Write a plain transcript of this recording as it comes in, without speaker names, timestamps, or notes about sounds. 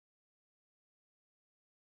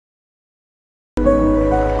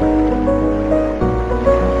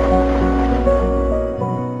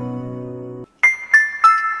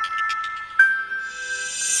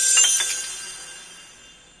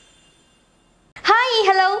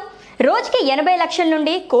రోజుకి 80 లక్షల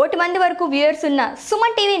నుండి కోటి మంది వరకు వ్యూయర్స్ ఉన్న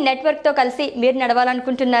సుమన్ టీవీ నెట్వర్క్తో కలిసి మీరు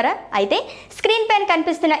నడవాలనుకుంటున్నారా? అయితే స్క్రీన్ పైన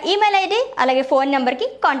కనిపిస్తున్న ఈమెయిల్ ఐడి అలాగే ఫోన్ నెంబర్కి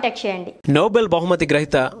కాంటాక్ట్ చేయండి. నోబెల్ బహుమతి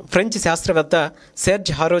గ్రహీత ఫ్రెంచ్ శాస్త్రవేత్త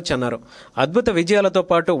సెర్జ్ హారోచ్ అన్నారు. అద్భుత విజయాలతో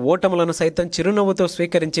పాటు ఓటములను సైతం చిరునవ్వుతో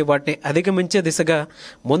స్వీకరించి వాటిని అధిగమించే దిశగా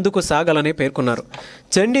ముందుకు సాగాలని పేర్కొన్నారు.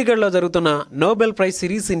 చండీగఢ్లో జరుగుతున్న నోబెల్ ప్రైజ్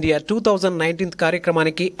సిరీస్ ఇండియా 2019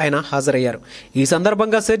 కార్యక్రమానికి ఆయన హాజరయ్యారు. ఈ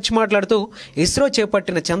సందర్భంగా సెర్జ్ మాట్లాడుతూ ఇస్రో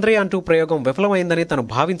చేపట్టిన చంద్రయాన్ 2 ప్రయోగం విఫలమైందని తను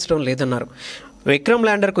భావించడం లేదన్నారు. విక్రమ్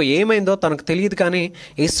ల్యాండర్కు ఏమైందో తనకు తెలియదు, కానీ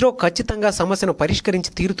ఇస్రో ఖచ్చితంగా సమస్యను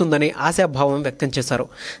పరిష్కరించి తీరుతుందని ఆశాభావం వ్యక్తం చేశారు.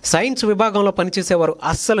 సైన్స్ విభాగంలో పనిచేసేవారు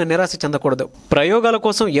అస్సలు నిరాశ చెందకూడదు. ప్రయోగాల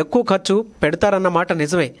కోసం ఎక్కువ ఖర్చు పెడతారన్న మాట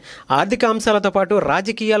నిజమే. ఆర్థిక అంశాలతో పాటు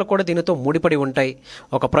రాజకీయాలు కూడా దీనితో ముడిపడి ఉంటాయి.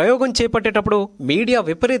 ఒక ప్రయోగం చేపట్టేటప్పుడు మీడియా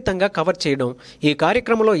విపరీతంగా కవర్ చేయడం, ఈ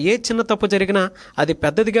కార్యక్రమంలో ఏ చిన్న తప్పు జరిగినా అది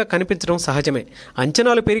పెద్దదిగా కనిపించడం సహజమే.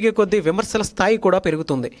 అంచనాలు పెరిగే కొద్దీ విమర్శల స్థాయి కూడా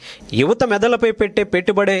పెరుగుతుంది. యువత మెదళ్లపై పెట్టే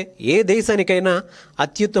పెట్టుబడే ఏ దేశానికైనా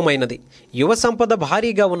అత్యుత్తమైనది. యువ సంపద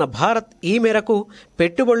భారీగా ఉన్న భారత్ ఈ మేరకు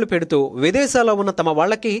పెట్టుబడులు పెడుతూ విదేశాల్లో ఉన్న తమ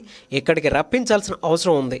వాళ్ళకి ఇక్కడికి రప్పించాల్సిన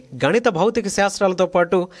అవసరం ఉంది. గణిత భౌతిక శాస్త్రాలతో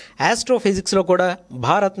పాటు ఆస్ట్రోఫిజిక్స్లో కూడా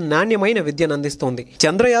భారత్ నాణ్యమైన విద్యను అందిస్తోంది.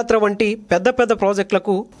 చంద్రయాత్ర వంటి పెద్ద పెద్ద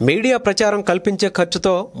ప్రాజెక్టులకు మీడియా ప్రచారం కల్పించే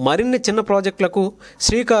ఖర్చుతో మరిన్ని చిన్న ప్రాజెక్టులకు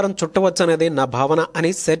శ్రీకారం చుట్టవచ్చనేది నా భావన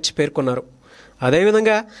అని సెర్జ్ పేర్కొన్నారు.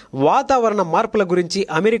 అదేవిధంగా వాతావరణ మార్పుల గురించి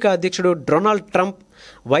అమెరికా అధ్యక్షుడు డొనాల్డ్ ట్రంప్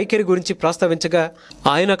వైఖరి గురించి ప్రస్తావించగా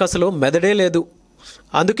ఆయనకు అసలు మెదడే లేదు,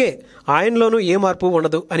 అందుకే ఆయనలోనూ ఏ మార్పు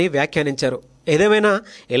ఉండదు అని వ్యాఖ్యానించారు. ఏదేమైనా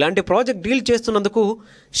ఇలాంటి ప్రాజెక్ట్ డీల్ చేస్తున్నందుకు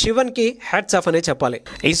శివన్కి హ్యాట్స్ ఆఫ్ అనే చెప్పాలి.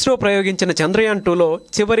 ఇస్రో ప్రయోగించిన చంద్రయాన్ 2లో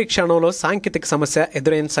చివరి క్షణంలో సాంకేతిక సమస్య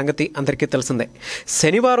ఎదురైన సంగతి అందరికీ తెలిసిందే.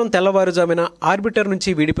 శనివారం తెల్లవారుజామున ఆర్బిటర్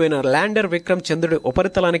నుంచి విడిపోయిన ల్యాండర్ విక్రమ్ చంద్రుడి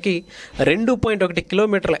ఉపరితలానికి 2.1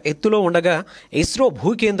 కిలోమీటర్ల ఎత్తులో ఉండగా ఇస్రో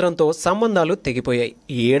భూకేంద్రంతో సంబంధాలు తెగిపోయాయి.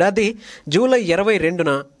 ఈ ఏడాది జూలై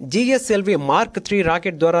 22న GSLV మార్క్ 3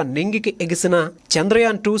 రాకెట్ ద్వారా నింగికి ఎగిసిన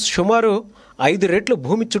చంద్రయాన్ 2 సుమారు 5 రెట్లు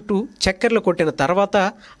భూమి చుట్టూ చక్కర్లు కొట్టిన తర్వాత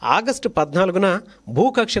ఆగస్టు 14న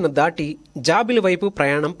భూకక్షను దాటి జాబిలి వైపు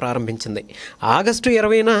ప్రయాణం ప్రారంభించింది. ఆగస్టు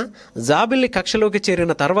 20న జాబిలి కక్షలోకి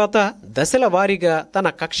చేరిన తర్వాత దశల వారీగా తన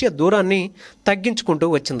కక్ష్య దూరాన్ని తగ్గించుకుంటూ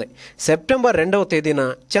వచ్చింది. సెప్టెంబర్ 2వ తేదీన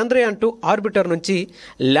చంద్రయాన్ 2 ఆర్బిటర్ నుంచి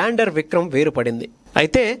ల్యాండర్ విక్రమ్ వేరుపడింది.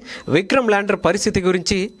 అయితే విక్రమ్ ల్యాండర్ పరిస్థితి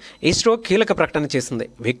గురించి ఇస్రో కీలక ప్రకటన చేసింది.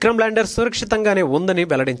 విక్రమ్ ల్యాండర్ సురక్షితంగానే ఉందని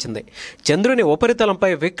వెల్లడించింది. చంద్రుని ఉపరితలంపై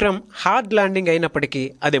విక్రమ్ హార్డ్ ల్యాండింగ్ అయినప్పటికీ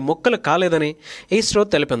అది ముక్కలు కాలేదని ఇస్రో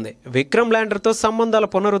తెలిపింది. విక్రమ్ ల్యాండర్తో సంబంధాల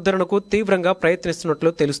పునరుద్ధరణకు తీవ్రంగా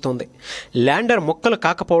ప్రయత్నిస్తున్నట్లు తెలుస్తోంది. ల్యాండర్ ముక్కలు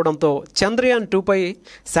కాకపోవడంతో చంద్రయాన్ 2పై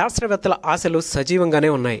శాస్త్రవేత్తల ఆశలు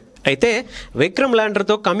సజీవంగానే ఉన్నాయి. అయితే విక్రమ్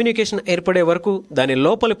ల్యాండర్తో కమ్యూనికేషన్ ఏర్పడే వరకు దాని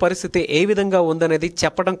లోపలి పరిస్థితి ఏ విధంగా ఉందనేది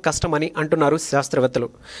చెప్పడం కష్టమని అంటున్నారు శాస్త్రవేత్తలు.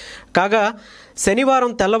 కాగా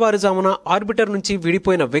శనివారం తెల్లవారుజామున ఆర్బిటర్ నుంచి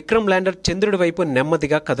విడిపోయిన విక్రమ్ ల్యాండర్ చంద్రుడి వైపు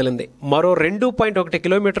నెమ్మదిగా కదిలింది. మరో 2.1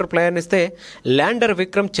 కిలోమీటర్ ప్రయాణిస్తే ల్యాండర్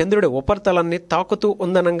విక్రమ్ చంద్రుడి ఉపరితలాన్ని తాకుతూ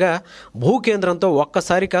ఉందనంగా భూకేంద్రంతో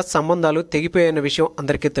ఒక్కసారిగా సంబంధాలు తెగిపోయిన విషయం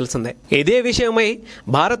అందరికీ తెలిసిందే. ఇదే విషయమై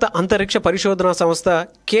భారత అంతరిక్ష పరిశోధనా సంస్థ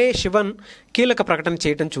శివన్ కీలక ప్రకటన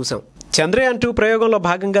చేయడం చూసాం. చంద్రయాన్ 2 ప్రయోగంలో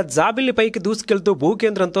భాగంగా జాబిల్లిపైకి దూసుకెళ్తూ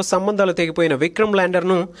భూకేంద్రంతో సంబంధాలు తెగిపోయిన విక్రమ్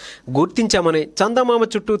ల్యాండర్ను గుర్తించామని, చందమామ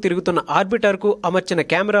చుట్టూ తిరుగుతున్న ఆర్బిటర్కు అమర్చిన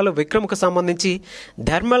కెమెరాలు విక్రమ్కు సంబంధించి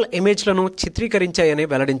థర్మల్ ఇమేజ్లను చిత్రీకరించాయని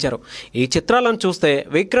వెల్లడించారు. ఈ చిత్రాలను చూస్తే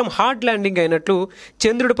విక్రమ్ హార్డ్ ల్యాండింగ్ అయినట్లు,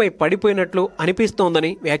 చంద్రుడిపై పడిపోయినట్లు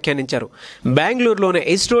అనిపిస్తోందని వ్యాఖ్యానించారు. బెంగళూరులోని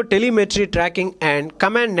ISRO telemetry tracking and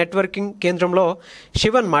command networking కేంద్రంలో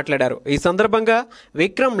శివన్ మాట్లాడారు. ఈ సందర్భంగా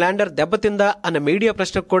విక్రమ్ ల్యాండర్ దెబ్బతిందా అన్న మీడియా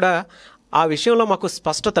ప్రశ్నకు కూడా ఆ విషయంలో మాకు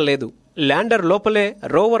స్పష్టత లేదు, ల్యాండర్ లోపలే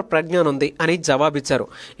రోవర్ ప్రజ్ఞాన్ ఉంది అని జవాబిచ్చారు.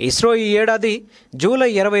 ఇస్రో ఈ ఏడాది జూలై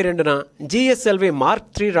 22న GSLV మార్క్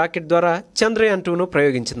 3 రాకెట్ ద్వారా చంద్రయాన్ 2ను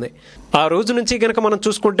ప్రయోగించింది. ఆ రోజు నుంచి గనక మనం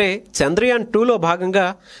చూసుకుంటే చంద్రయాన్ 2లో భాగంగా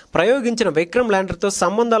ప్రయోగించిన విక్రమ్ ల్యాండర్తో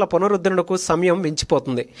సంబంధాల పునరుద్ధరణకు సమయం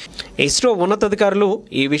మించిపోతుంది. ఇస్రో ఉన్నతాధికారులు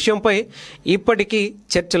ఈ విషయంపై ఇప్పటికీ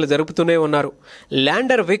చర్చలు జరుపుతూనే ఉన్నారు.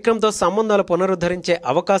 ల్యాండర్ విక్రమ్తో సంబంధాలు పునరుద్ధరించే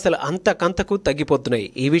అవకాశాలు అంతకంతకు తగ్గిపోతున్నాయి.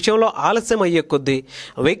 ఈ విషయంలో ఆలస్యం అయ్యే కొద్దీ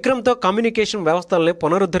విక్రమ్తో కమ్యూనికేషన్ వ్యవస్థల్ని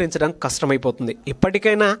పునరుద్ధరించడం కష్టమైపోతుంది.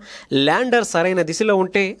 ఇప్పటికైనా ల్యాండర్ సరైన దిశలో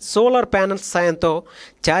ఉంటే సోలార్ ప్యానెల్స్ సాయంతో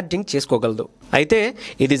ఛార్జింగ్ చేసుకోగలదు. అయితే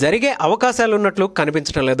ఇది జరిగే అవకాశాలున్నట్లు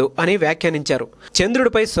కనిపించడం లేదు అని వ్యాఖ్యానించారు.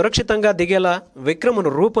 చంద్రుడిపై సురక్షితంగా దిగేలా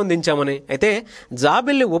విక్రమ్ను రూపొందించామని, అయితే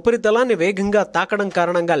జాబిల్లి ఉపరితలాన్ని వేగంగా తాకడం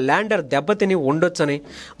కారణంగా ల్యాండర్ దెబ్బతిని ఉండొచ్చని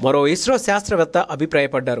మరో ఇస్రో శాస్త్రవేత్త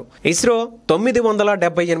అభిప్రాయపడ్డారు. ఇస్రో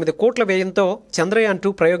 978 కోట్ల వ్యయంతో చంద్రయాన్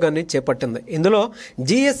 2 ప్రయోగాన్ని చేపట్టింది. ఇందులో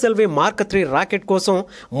జిఎస్ఎల్వి మార్క్ 3 రాకెట్ కోసం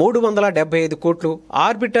 375 కోట్లు,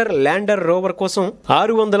 ఆర్బిటర్ ల్యాండర్ రోవర్ కోసం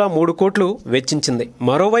 603 కోట్లు వెచ్చించింది.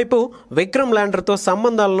 మరోవైపు విక్రమ్ ల్యాండర్తో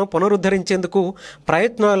సంబంధాలను పునరుద్ధరించేందుకు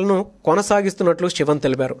ప్రయత్నాలను కొనసాగిస్తున్నట్లు శివన్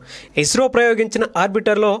తెలిపారు. ఇస్రో ప్రయోగించిన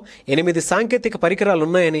ఆర్బిటర్లో 8 సాంకేతిక పరికరాలు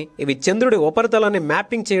ఉన్నాయని, ఇవి చంద్రుడి ఉపరితలాన్ని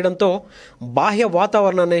మ్యాపింగ్ చేయడంతో బాహ్య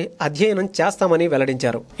వాతావరణాన్ని అధ్యయనం చేస్తామని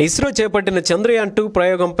వెల్లడించారు. ఇస్రో చేపట్టిన చంద్రయాన్ 2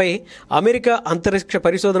 ప్రయోగంపై అమెరికా అంతరిక్ష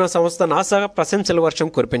పరిశోధన సంస్థ నాసా ప్రశంసల వర్షం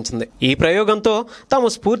కురిపించింది. ఈ ప్రయోగంతో తాము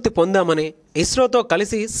స్ఫూర్తి పొందామని, ఇస్రోతో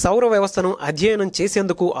కలిసి సౌర వ్యవస్థను అధ్యయనం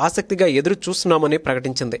చేసేందుకు ఆసక్తిగా ఎదురు చూస్తున్నామని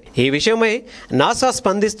ప్రకటించింది. ఈ విషయమై నాసా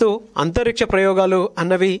స్పందిస్తూ అంతరిక్ష ప్రయోగాలు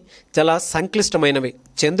అన్నవి చాలా సంక్లిష్టమైనవి.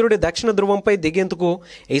 చంద్రుడి దక్షిణ ధ్రువంపై దిగేందుకు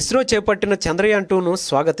ఇస్రో చేపట్టిన చంద్రయాన్ 2ను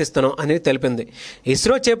స్వాగతిస్తున్నాం అని తెలిపింది.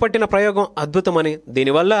 ఇస్రో చేపట్టిన ప్రయోగం అద్భుతమని,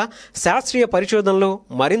 దీనివల్ల శాస్త్రీయ పరిశోధనలు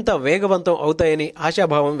మరింత వేగవంతం అవుతాయని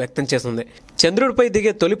ఆశాభావం వ్యక్తం చేసింది. చంద్రుడిపై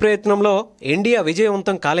దిగే తొలి ప్రయత్నంలో ఇండియా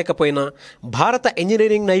విజయవంతం కాలేకపోయినా భారత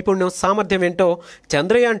ఇంజనీరింగ్ నైపుణ్యం, సామర్థ్యం ఏంటో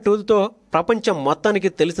చంద్రయాన్ 2తో ప్రపంచం మొత్తానికి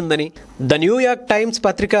తెలిసిందని ద న్యూయార్క్ టైమ్స్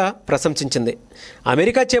పత్రిక ప్రశంసించింది.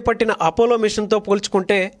 అమెరికా చేపట్టిన అపోలో మిషన్తో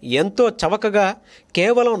పోల్చుకుంటే ఎంతో చవకగా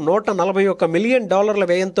కేవలం $141 మిలియన్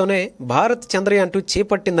వ్యయంతోనే భారత్ చంద్రయాన్ 2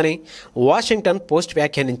 చేపట్టిందని వాషింగ్టన్ పోస్ట్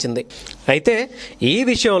వ్యాఖ్యానించింది. అయితే ఈ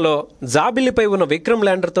విషయంలో జాబిల్లిపై ఉన్న విక్రమ్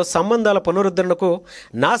ల్యాండర్తో సంబంధాల పునరుద్ధరణకు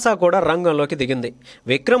నాసా కూడా రంగంలోకి దిగింది.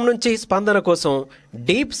 విక్రమ్ నుంచి స్పందన కోసం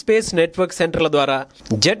డీప్ స్పేస్ నెట్వర్క్ సెంటర్ల ద్వారా,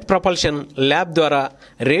 జెట్ ప్రొపల్షన్ ల్యాబ్ ద్వారా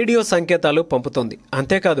రేడియో సంకేతాలు పంపుతోంది.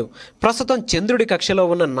 అంతేకాదు, ప్రస్తుతం చంద్రుడి కక్షలో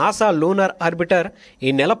ఉన్న నాసా లూనార్ ఆర్బిటర్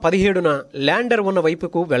ఈ నెల 17న ల్యాండర్ ఉన్న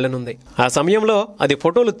వైపుకు వెళ్లనుంది. ఆ సమయంలో అది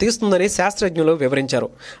ఫోటోలు తీస్తుందని శాస్త్రజ్ఞులు వివరించారు.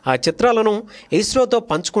 ఆ చిత్రాలను ఇస్రోతో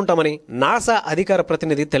పంచుకుంటామని నాసా అధికార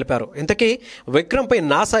ప్రతినిధి తెలిపారు. ఇంతకీ విక్రమ్పై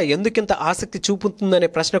నాసా ఎందుకింత ఆసక్తి చూపుతుందనే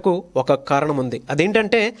ప్రశ్నకు ఒక కారణం ఉంది.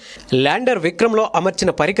 అదేంటంటే ల్యాండర్ విక్రమ్లో అమర్చిన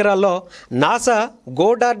పరికరాల్లో నాసా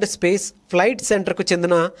గోడార్డ్ స్పేస్ ఫ్లైట్ సెంటర్కు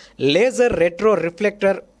చెందిన లేజర్ రెట్రో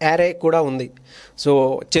రిఫ్లెక్టర్ యారే కూడా ఉంది. సో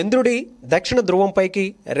చంద్రుడి దక్షిణ ధ్రువంపైకి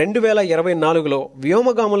 2024లో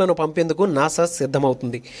వ్యోమగాములను పంపేందుకు నాసా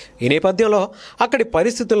సిద్ధమవుతుంది. ఈ నేపథ్యంలో అక్కడి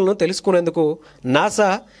పరిస్థితులను తెలుసుకునేందుకు నాసా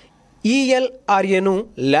ఈఎల్ఆర్ఏను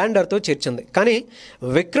ల్యాండర్తో చేర్చింది. కానీ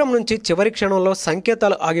విక్రమ్ నుంచి చివరి క్షణంలో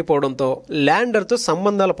సంకేతాలు ఆగిపోవడంతో ల్యాండర్తో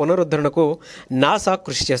సంబంధాల పునరుద్ధరణకు నాసా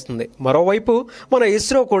కృషి చేస్తుంది. మరోవైపు మన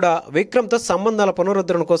ఇస్రో కూడా విక్రమ్తో సంబంధాల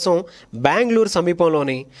పునరుద్ధరణ కోసం బెంగళూరు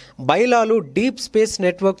సమీపంలోని బైలాలు డీప్ స్పేస్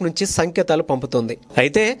నెట్వర్క్ నుంచి సంకేతాలు పంపుతోంది.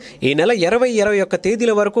 అయితే ఈ నెల 20-21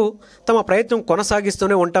 తేదీల వరకు తమ ప్రయత్నం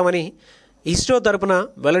కొనసాగిస్తూనే ఉంటామని ఇస్రో తరపున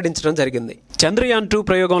వెల్లడించడం జరిగింది. చంద్రయాన్ 2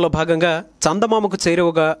 ప్రయోగంలో భాగంగా చందమామకు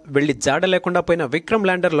చేరువగా వెళ్లి జాడ లేకుండా పోయిన విక్రమ్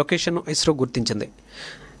ల్యాండర్ లొకేషన్ను ఇస్రో గుర్తించింది.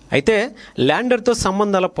 అయితే ల్యాండర్తో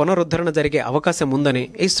సంబంధాల పునరుద్ధరణ జరిగే అవకాశం ఉందని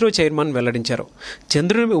ఇస్రో చైర్మన్ వెల్లడించారు.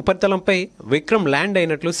 చంద్రుని ఉపరితలంపై విక్రమ్ ల్యాండ్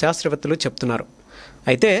అయినట్లు శాస్త్రవేత్తలు చెప్తున్నారు.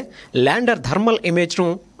 అయితే ల్యాండర్ థర్మల్ ఇమేజ్ను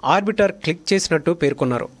ఆర్బిటర్ క్లిక్ చేసినట్టు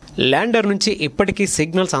పేర్కొన్నారు. ల్యాండర్ నుంచి ఇప్పటికీ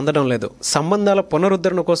సిగ్నల్స్ అందడం లేదు. సంబంధాల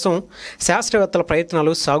పునరుద్ధరణ కోసం శాస్త్రవేత్తల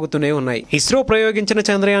ప్రయత్నాలు సాగుతూనే ఉన్నాయి. ఇస్రో ప్రయోగించిన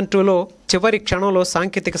చంద్రయాన్ 2లో చివరి క్షణంలో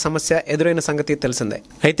సాంకేతిక సమస్య ఎదురైన సంగతి తెలిసిందే.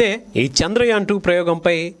 అయితే ఈ చంద్రయాన్ 2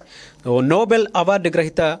 ప్రయోగంపై నోబెల్ అవార్డు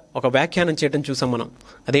గ్రహీత ఒక వ్యాఖ్యానం చేయడం చూసాం మనం.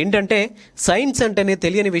 అదేంటంటే సైన్స్ అంటేనే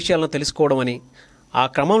తెలియని విషయాలను తెలుసుకోవడం అని, ఆ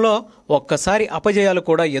క్రమంలో ఒక్కసారి అపజయాలు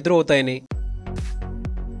కూడా ఎదురవుతాయని.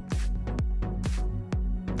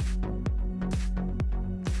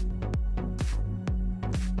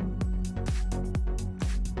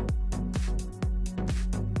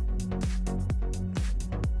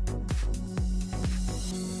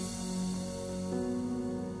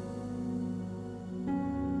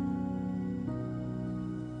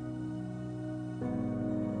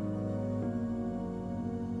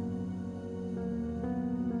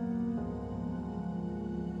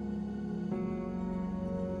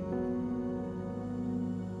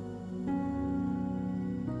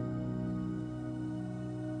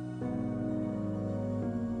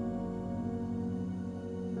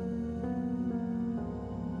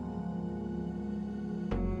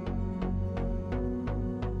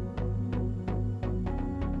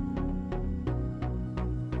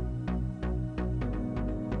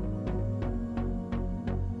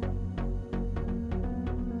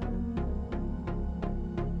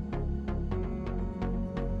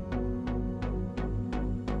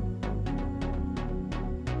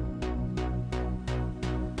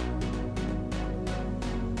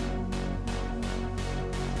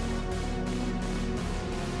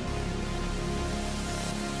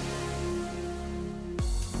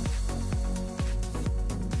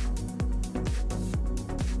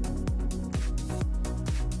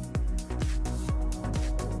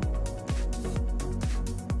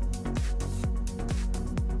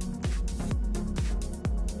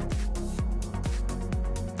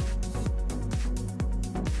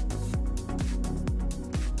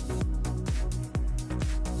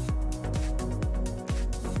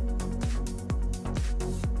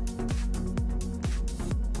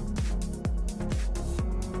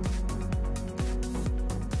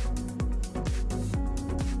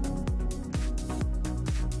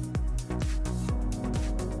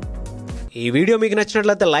 ఈ వీడియో మీకు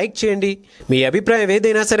నచ్చినట్లయితే లైక్ చేయండి. మీ అభిప్రాయం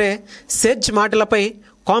ఏదైనా సరే సెర్చ్ మాటలపై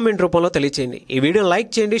కామెంట్ రూపంలో తెలియచేయండి. ఈ వీడియోని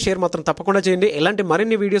లైక్ చేయండి, షేర్ మాత్రం తప్పకుండా చేయండి. ఇలాంటి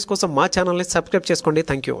మరిన్ని వీడియోస్ కోసం మా ఛానల్ని సబ్స్క్రైబ్ చేసుకోండి.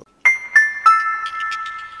 Thank you.